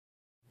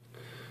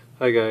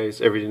Hi guys,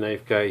 Everyday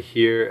Knife Guy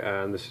here,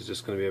 and this is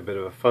just going to be a bit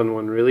of a fun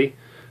one really.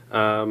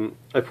 I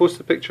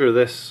posted a picture of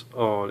this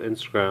on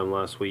Instagram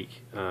last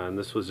week, and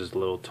this was just a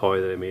little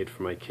toy that I made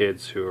for my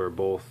kids who are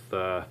both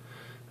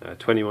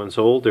 20 months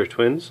old. They're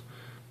twins,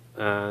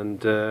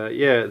 and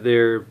yeah,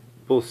 they're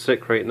both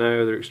sick right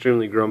now. They're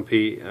extremely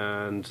grumpy,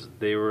 and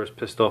they were as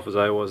pissed off as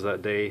I was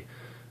that day.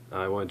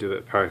 I want to do a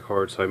bit of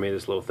paracord, so I made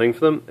this little thing for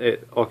them.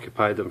 It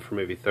occupied them for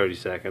maybe 30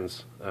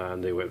 seconds,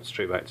 and they went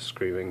straight back to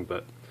screaming,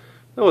 but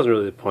that wasn't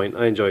really the point.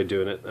 I enjoyed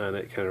doing it, and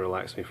it kind of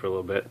relaxed me for a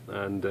little bit,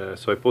 and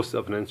so I posted it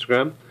up on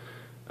Instagram,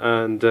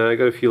 and I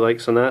got a few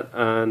likes on that,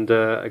 and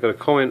I got a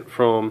comment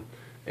from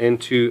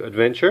N2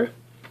 Adventure,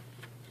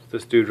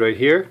 this dude right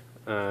here,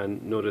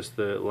 and notice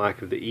the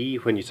lack of the E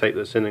when you type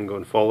this in and go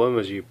and follow him,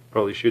 as you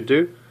probably should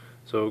do.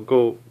 So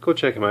go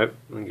check him out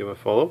and give him a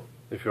follow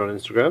if you're on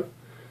Instagram.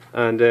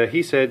 And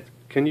he said,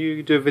 can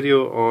you do a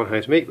video on how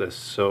to make this?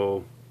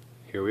 So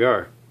here we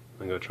are.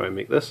 I'm going to try and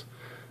make this.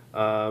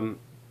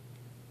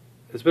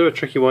 It's a bit of a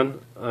tricky one.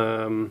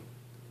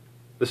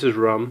 This is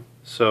rum,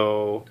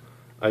 so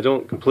I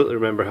don't completely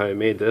remember how I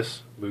made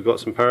this. We've got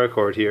some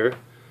paracord here,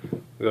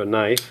 we've got a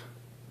knife,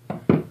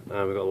 and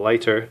we've got a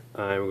lighter,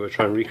 and we're going to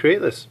try and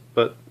recreate this.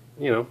 But,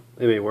 you know,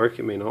 it may work,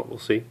 it may not, we'll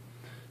see.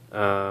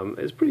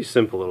 It's a pretty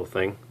simple little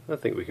thing. I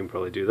think we can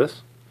probably do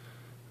this.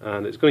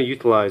 And it's going to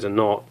utilize a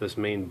knot, this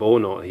main bow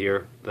knot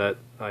here, that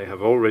I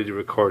have already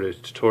recorded a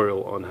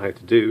tutorial on how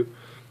to do,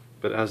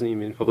 but it hasn't even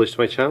been published to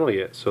my channel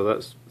yet, so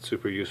that's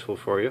super useful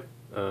for you.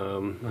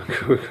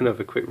 We're going to have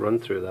a quick run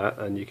through that,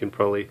 and you can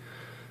probably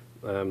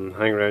hang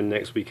around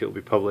next week. It'll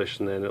be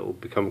published, and then it'll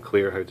become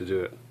clear how to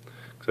do it,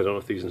 because I don't know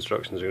if these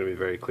instructions are going to be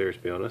very clear, to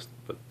be honest.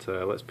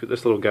 But let's put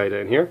this little guy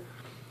down here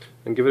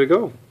and give it a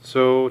go.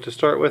 So to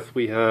start with,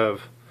 we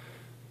have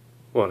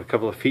a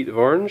couple of feet of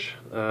orange.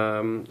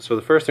 So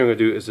the first thing I'm going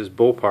to do is this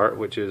bow part,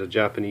 which is a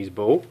Japanese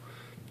bow.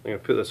 I'm going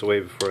to put this away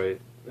before I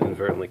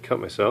inadvertently cut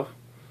myself.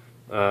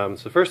 So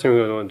the first thing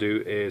we're going to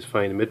do is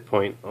find the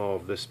midpoint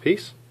of this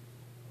piece.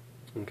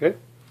 Okay,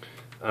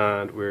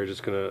 and we're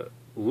just going to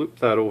loop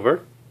that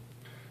over.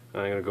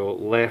 I'm going to go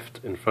left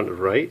in front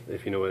of right,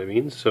 if you know what I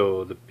mean.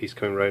 So the piece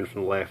coming around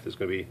from the left is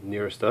going to be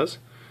nearest us.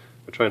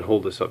 We'll try and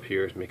hold this up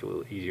here to make it a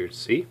little easier to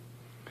see.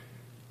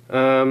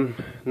 Now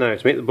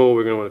to make the bow,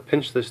 we're going to want to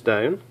pinch this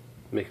down,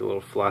 make it a little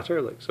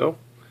flatter like so.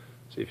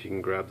 See if you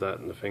can grab that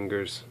in the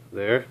fingers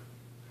there.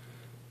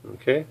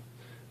 Okay,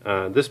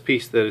 this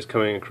piece that is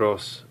coming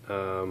across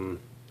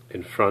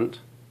in front,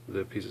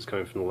 the piece that's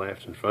coming from the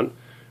left in front,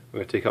 we're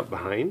going to take up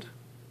behind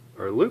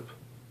our loop.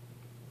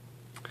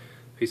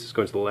 Piece that's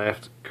going to the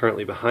left,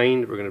 currently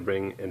behind, we're going to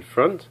bring in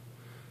front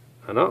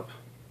and up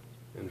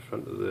in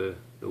front of the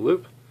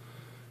loop.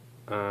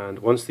 And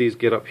once these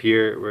get up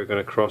here, we're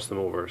going to cross them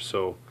over.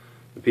 So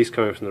the piece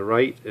coming from the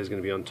right is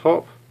going to be on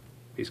top,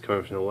 the piece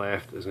coming from the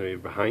left is going to be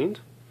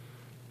behind.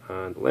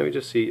 And let me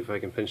just see if I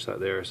can pinch that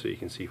there so you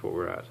can see what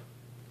we're at.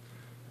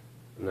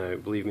 Now,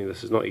 believe me,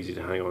 this is not easy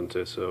to hang on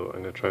to, so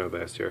I'm going to try my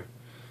best here.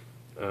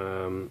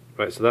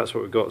 Right, so that's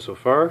what we've got so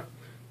far.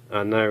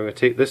 And now we're going to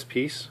take this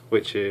piece,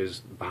 which is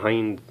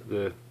behind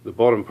the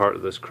bottom part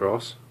of this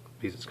cross,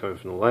 the piece that's coming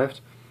from the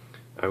left,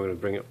 and we're going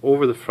to bring it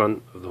over the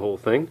front of the whole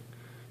thing,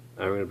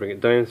 and we're going to bring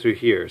it down through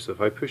here. So if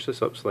I push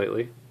this up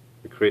slightly,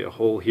 we create a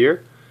hole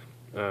here,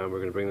 and we're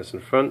going to bring this in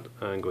front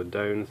and go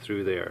down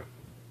through there.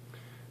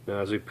 Now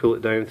as we pull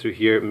it down through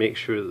here, make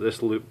sure that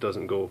this loop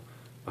doesn't go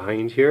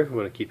behind here. We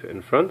want to keep it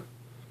in front.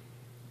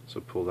 So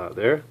pull that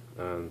there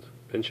and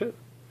pinch it.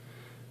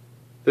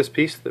 This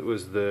piece that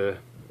was the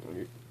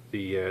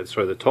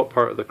top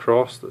part of the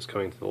cross that's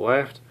coming to the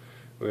left,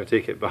 we're going to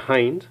take it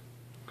behind.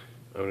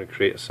 I'm going to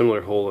create a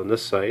similar hole on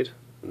this side,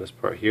 in this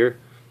part here,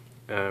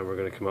 and we're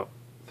going to come up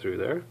through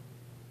there.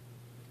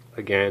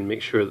 Again,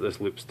 make sure that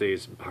this loop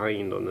stays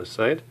behind on this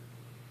side.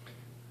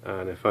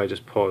 And if I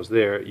just pause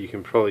there, you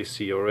can probably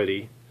see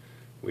already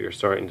we are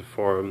starting to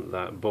form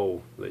that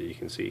bow that you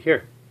can see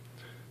here.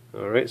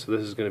 Alright, so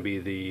this is going to be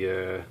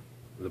the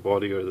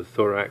body or the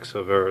thorax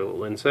of our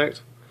little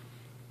insect.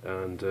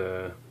 And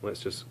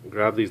let's just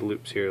grab these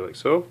loops here like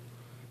so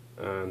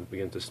and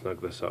begin to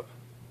snug this up.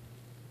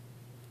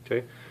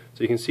 Okay,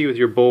 so you can see with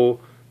your bow,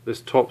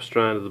 this top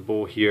strand of the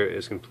bow here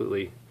is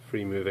completely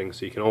free moving,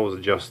 so you can always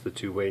adjust the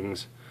two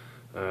wings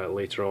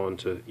later on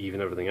to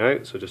even everything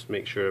out. So just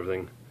make sure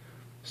everything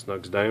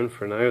snugs down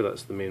for now.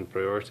 That's the main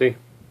priority.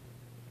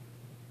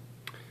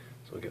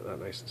 So we'll get that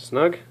nice and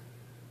snug.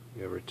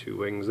 We have our two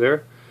wings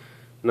there.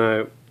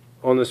 Now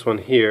on this one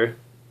here,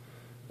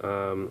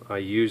 I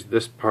used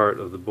this part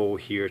of the bow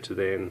here to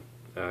then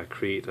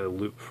create a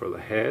loop for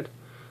the head.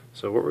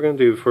 So what we're going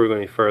to do before we go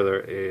any further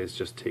is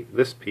just take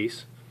this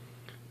piece.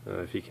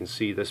 If you can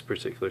see this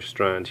particular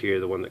strand here,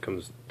 the one that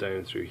comes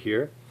down through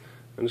here,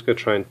 I'm just going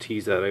to try and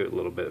tease that out a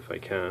little bit if I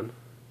can.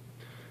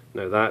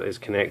 Now that is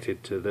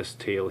connected to this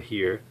tail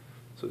here,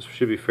 so it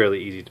should be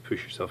fairly easy to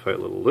push yourself out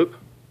a little loop.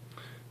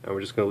 And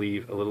we're just going to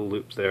leave a little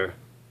loop there,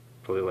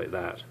 probably like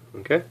that.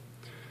 Okay.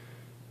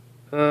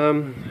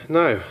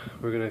 Now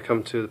we're going to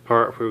come to the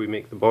part where we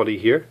make the body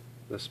here.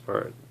 This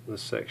part,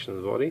 this section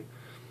of the body.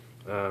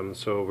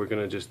 So we're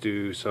going to just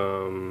do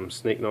some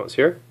snake knots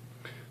here.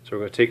 So we're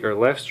going to take our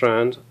left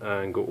strand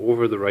and go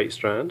over the right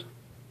strand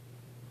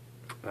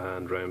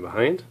and round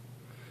behind.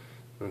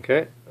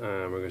 Okay,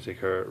 and we're going to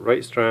take our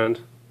right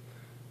strand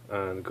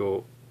and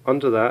go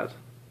under that,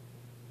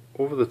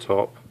 over the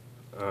top,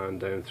 and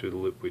down through the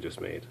loop we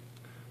just made.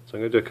 So I'm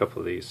going to do a couple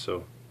of these,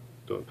 so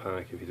don't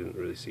panic if you didn't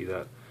really see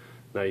that.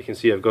 Now you can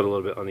see I've got a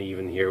little bit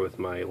uneven here with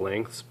my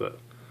lengths, but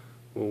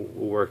we'll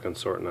work on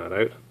sorting that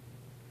out.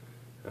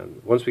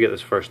 And once we get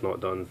this first knot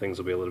done, things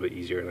will be a little bit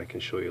easier and I can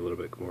show you a little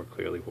bit more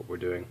clearly what we're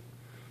doing.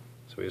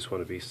 So we just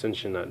want to be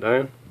cinching that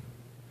down,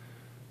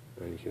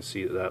 and you can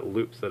see that that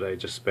loop that I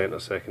just spent a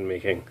second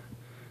making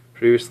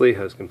previously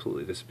has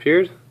completely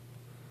disappeared,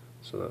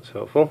 so that's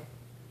helpful.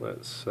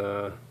 Let's see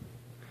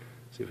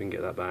if we can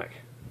get that back.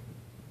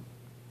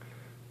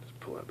 Just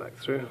pull that back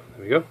through,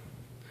 there we go.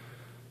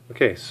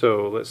 Okay,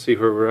 so let's see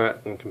where we're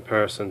at in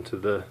comparison to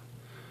the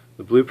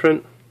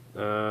blueprint.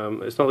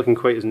 It's not looking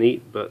quite as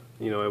neat, but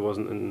you know, I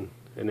wasn't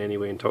in any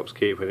way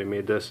intoxicated when I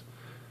made this.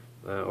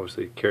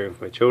 Obviously caring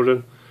for my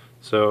children.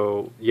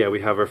 So yeah,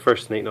 we have our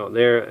first snake knot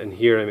there, and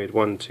here I made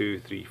 1, 2,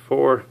 3,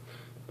 4.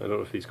 I don't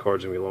know if these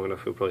cords are going to be long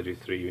enough, we'll probably do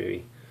 3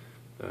 maybe.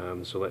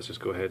 So let's just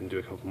go ahead and do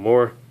a couple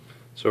more.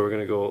 So we're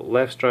going to go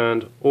left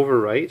strand over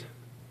right,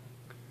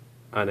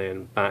 and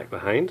then back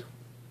behind.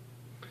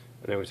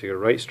 And then we take a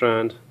right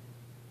strand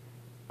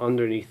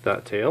underneath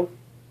that tail,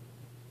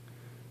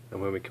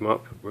 and when we come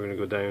up we're going to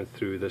go down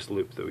through this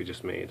loop that we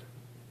just made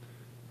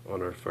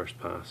on our first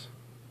pass.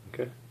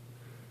 Okay,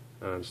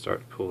 and start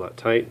to pull that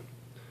tight.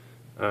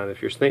 And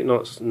if your snake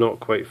knot's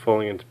not quite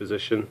falling into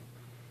position,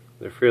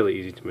 they're fairly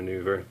easy to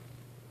maneuver.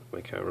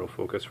 My camera will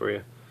focus for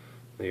you.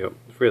 There you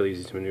go, fairly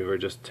easy to maneuver.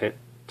 Just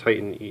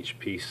tighten each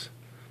piece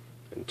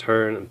and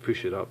turn and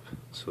push it up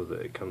so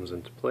that it comes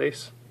into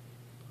place,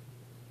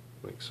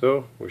 like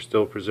so. We're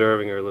still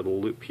preserving our little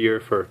loop here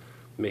for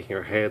making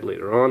our head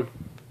later on.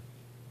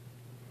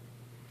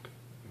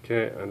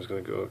 Okay, I'm just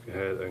going to go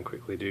ahead and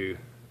quickly do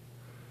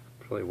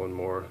probably one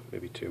more,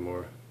 maybe 2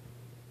 more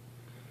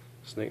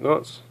snake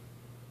knots.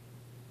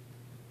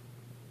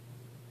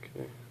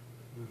 Okay,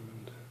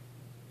 and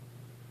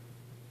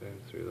down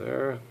through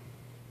there.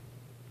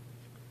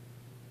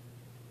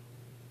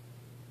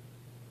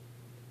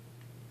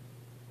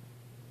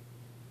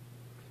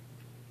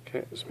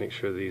 Okay, just make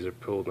sure these are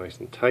pulled nice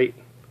and tight.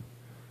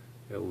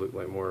 It'll look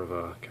like more of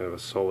a kind of a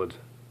solid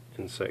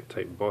insect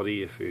type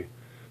body if you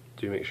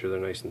do make sure they're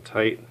nice and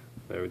tight.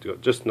 Now we've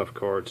got just enough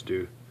cord to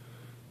do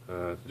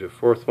a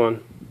 4th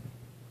one.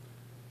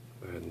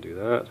 Go ahead and do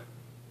that.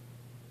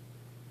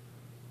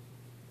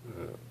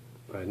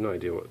 I had no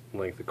idea what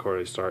length of cord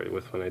I started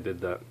with when I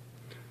did that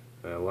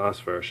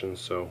last version,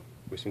 so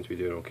we seem to be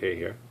doing okay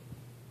here.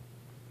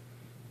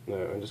 Now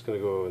I'm just going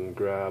to go and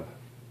grab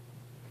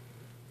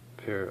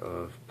a pair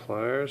of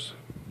pliers.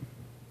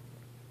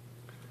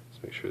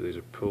 Make sure these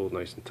are pulled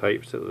nice and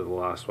tight, particularly the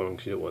last one,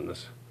 because you don't want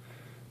this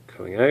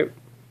coming out.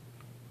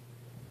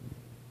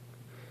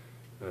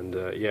 And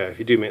yeah, if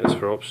you do make this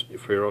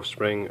for your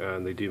offspring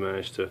and they do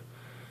manage to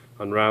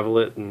unravel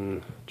it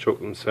and choke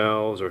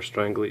themselves or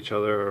strangle each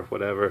other or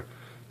whatever,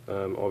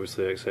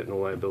 obviously I accept no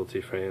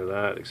liability for any of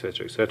that,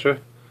 etc., etc.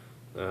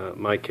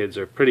 My kids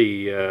are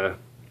pretty,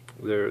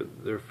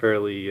 they're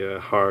fairly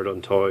hard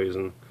on toys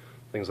and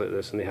things like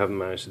this, and they haven't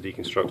managed to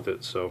deconstruct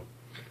it, so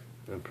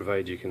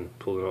provided you can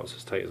pull the knots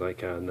as tight as I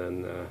can,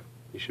 then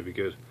you should be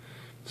good.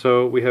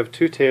 So we have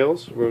 2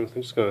 tails. I'm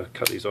just going to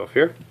cut these off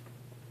here.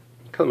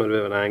 Cut them at a bit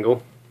of an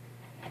angle,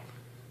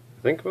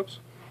 I think. Whoops.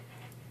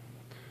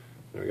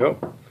 There we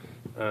go.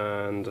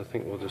 And I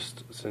think we'll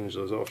just singe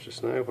those off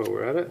just now while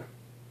we're at it.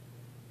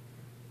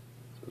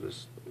 So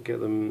just get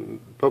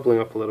them bubbling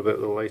up a little bit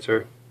with the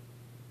lighter.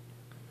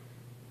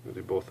 We'll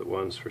do both at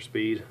once for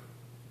speed.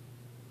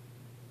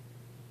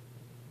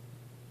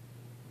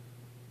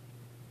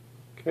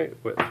 Okay,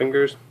 wet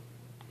fingers,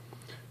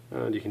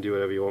 and you can do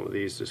whatever you want with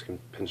these, just can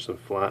pinch them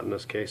flat in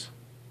this case.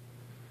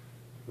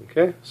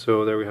 Okay,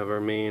 so there we have our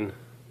main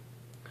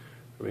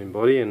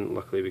body, and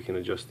luckily we can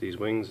adjust these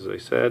wings as I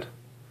said.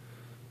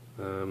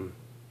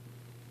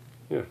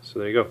 Yeah, so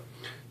there you go.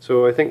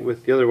 So I think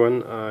with the other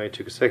one I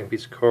took a second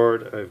piece of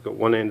cord. I've got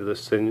one end of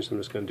this singed, so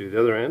I'm just going to do the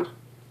other end.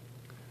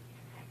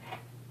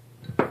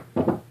 Cut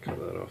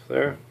that off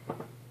there.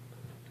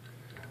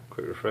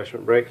 Quick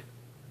refreshment break.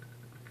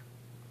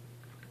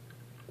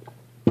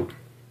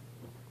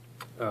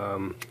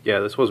 Yeah,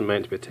 this wasn't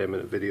meant to be a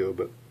 10-minute video,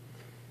 but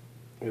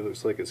it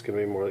looks like it's going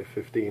to be more like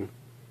 15.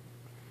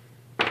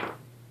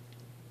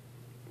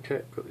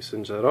 Okay, quickly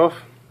singe that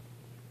off.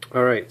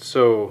 Alright,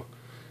 so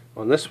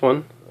on this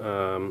one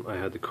I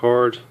had the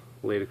cord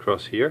laid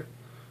across here,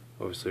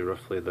 obviously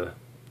roughly the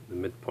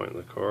midpoint of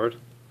the cord.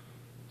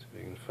 See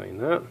if I can find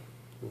that.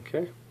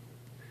 Okay.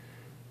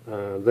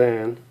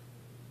 Then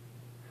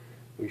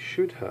we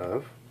should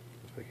have,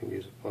 if I can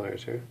use the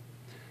pliers here,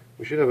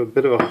 we should have a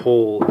bit of a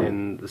hole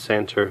in the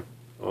center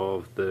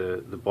of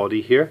the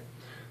body here.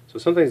 So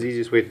sometimes the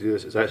easiest way to do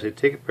this is actually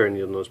take a pair of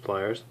needle nose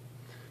pliers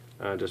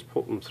and just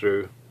poke them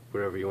through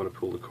wherever you want to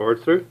pull the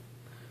cord through.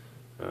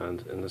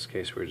 and in this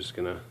case we're just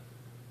going to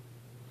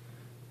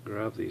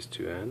grab these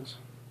two ends.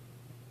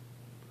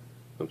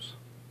 Oops.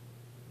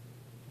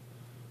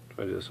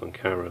 Try to do this on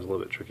camera, it's a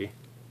little bit tricky.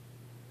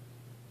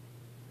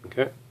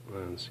 Okay,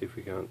 and see if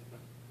we can't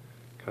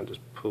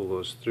just pull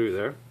those through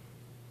there.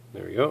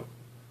 There we go.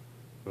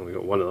 Well, we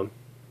got one of them.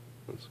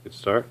 That's a good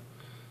start.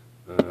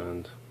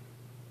 And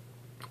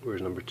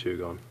where's number 2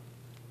 gone?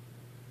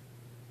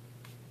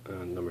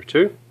 And number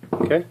 2.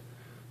 Okay.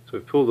 So we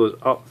pull those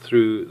up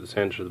through the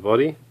center of the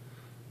body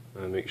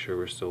and make sure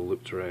we're still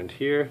looped around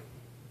here.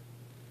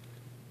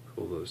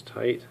 Pull those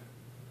tight.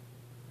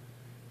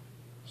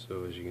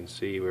 So as you can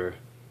see, we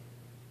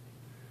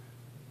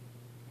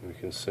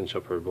can cinch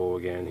up our bow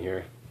again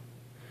here.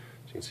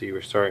 As you can see,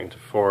 we're starting to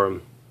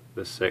form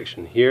this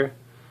section here.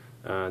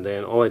 And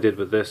then all I did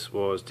with this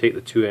was take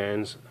the two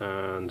ends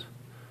and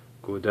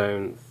go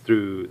down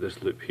through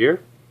this loop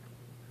here.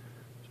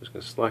 Just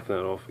going to slacken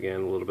that off again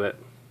a little bit,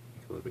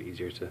 make it a little bit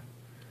easier to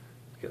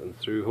get them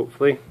through,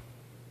 hopefully.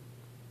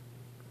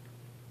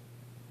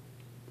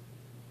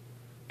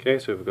 Okay,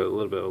 so we've got a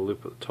little bit of a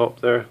loop at the top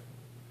there.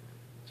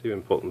 So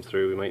even put them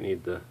through, we might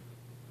need the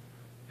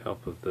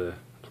help of the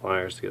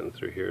pliers to get them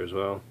through here as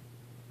well.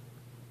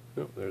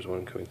 Oh, there's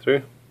one coming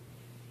through.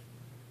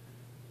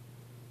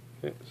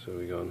 Okay, so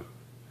we've gone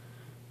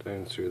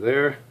down through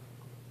there,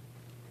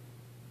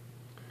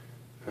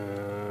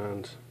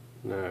 and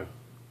now,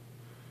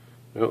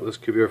 no, this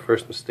could be our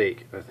first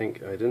mistake. I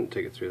think I didn't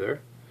take it through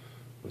there.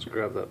 Let's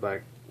grab that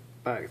back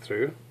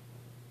through.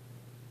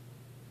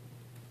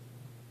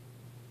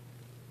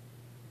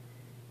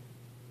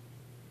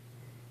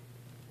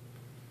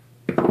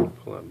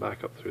 Pull that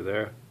back up through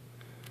there.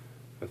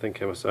 I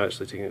think I must have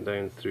actually taken it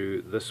down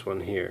through this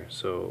one here,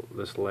 so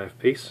this left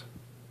piece.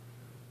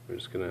 We're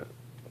just going to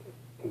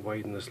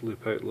widen this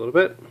loop out a little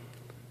bit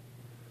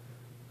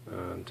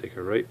and take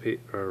our right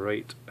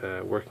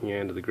working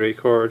end of the grey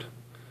cord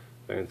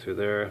down through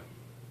there,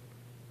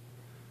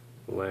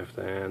 left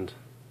end,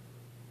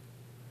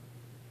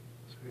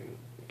 so we can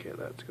get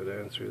that to go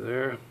down through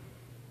there.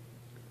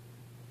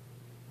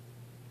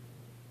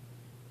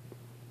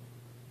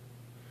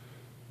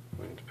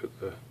 I'm going to put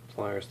the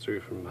pliers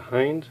through from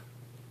behind,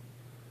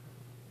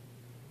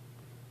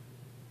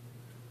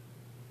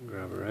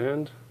 grab our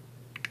end.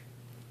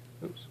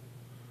 Oops.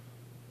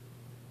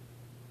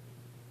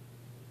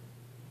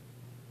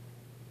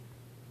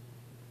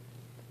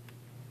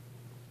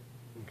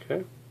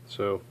 Okay,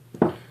 so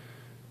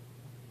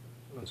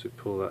once we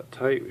pull that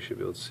tight, we should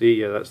be able to see,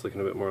 yeah, that's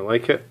looking a bit more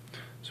like it.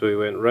 So we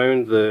went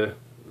round the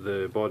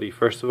body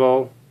first of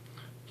all,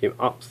 came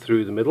up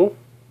through the middle,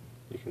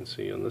 you can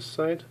see on this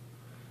side.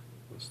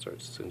 Let's start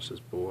to cinch this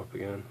bow up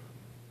again.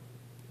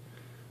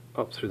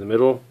 Up through the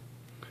middle,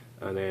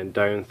 and then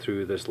down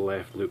through this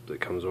left loop that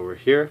comes over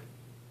here.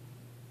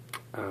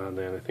 And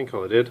then I think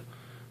all I did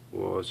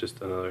was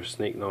just another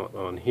snake knot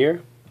on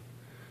here.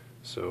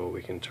 So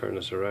we can turn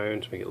this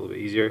around to make it a little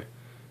bit easier.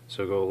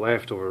 So go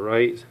left over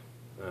right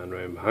and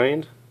round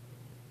behind.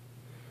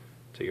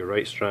 Take your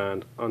right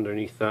strand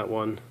underneath that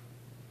one,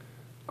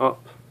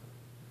 up,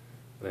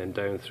 and then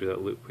down through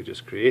that loop we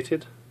just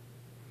created.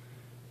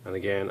 And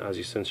again, as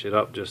you cinch it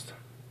up, just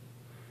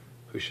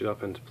push it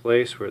up into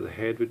place where the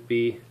head would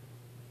be.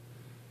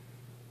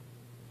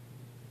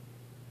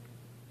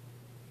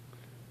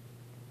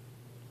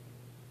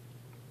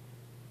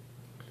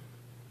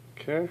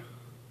 Okay.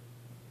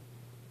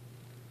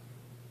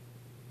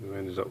 We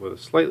ended up with a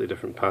slightly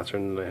different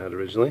pattern than I had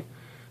originally.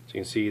 So you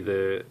can see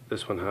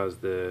this one has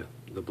the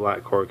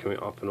black cord coming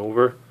up and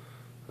over.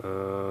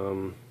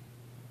 I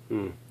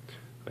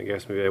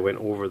guess maybe I went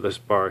over this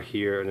bar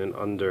here and then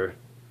under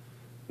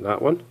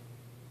that one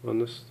on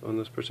this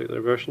particular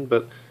version,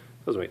 but it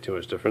doesn't make too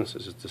much difference.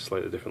 It's just a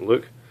slightly different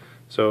look.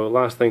 So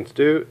last thing to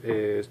do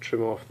is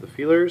trim off the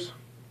feelers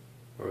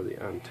or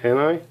the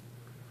antennae.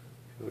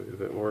 A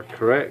bit more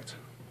correct.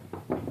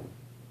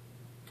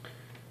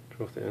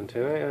 Off the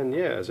antennae, and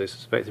yeah, as I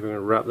suspected, we're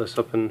going to wrap this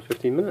up in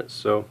 15 minutes,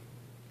 so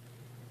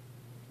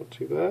not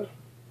too bad.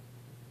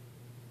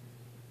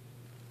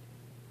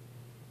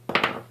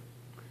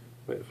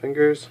 Wet the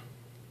fingers,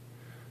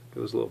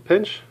 give us a little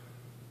pinch,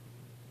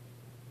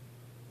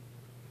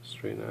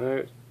 straighten it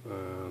out,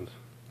 and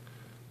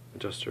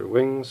adjust your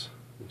wings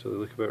until they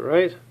look about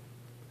right,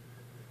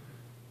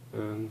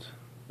 and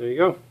there you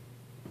go.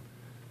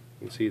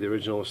 You can see the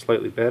original was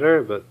slightly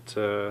better, but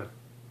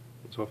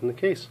it's often the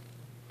case.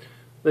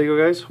 There you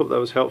go, guys. Hope that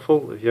was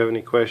helpful. If you have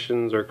any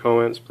questions or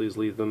comments, please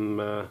leave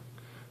them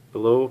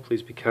below.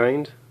 Please be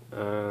kind.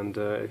 And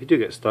if you do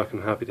get stuck,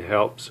 I'm happy to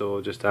help.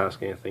 So just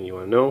ask anything you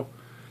want to know.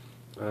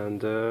 And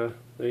there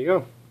you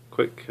go.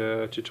 Quick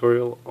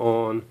tutorial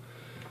on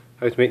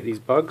how to make these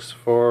bugs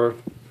for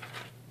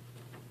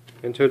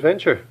Into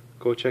Adventure.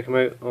 Go check them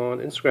out on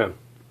Instagram.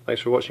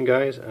 Thanks for watching,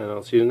 guys, and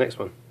I'll see you in the next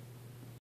one.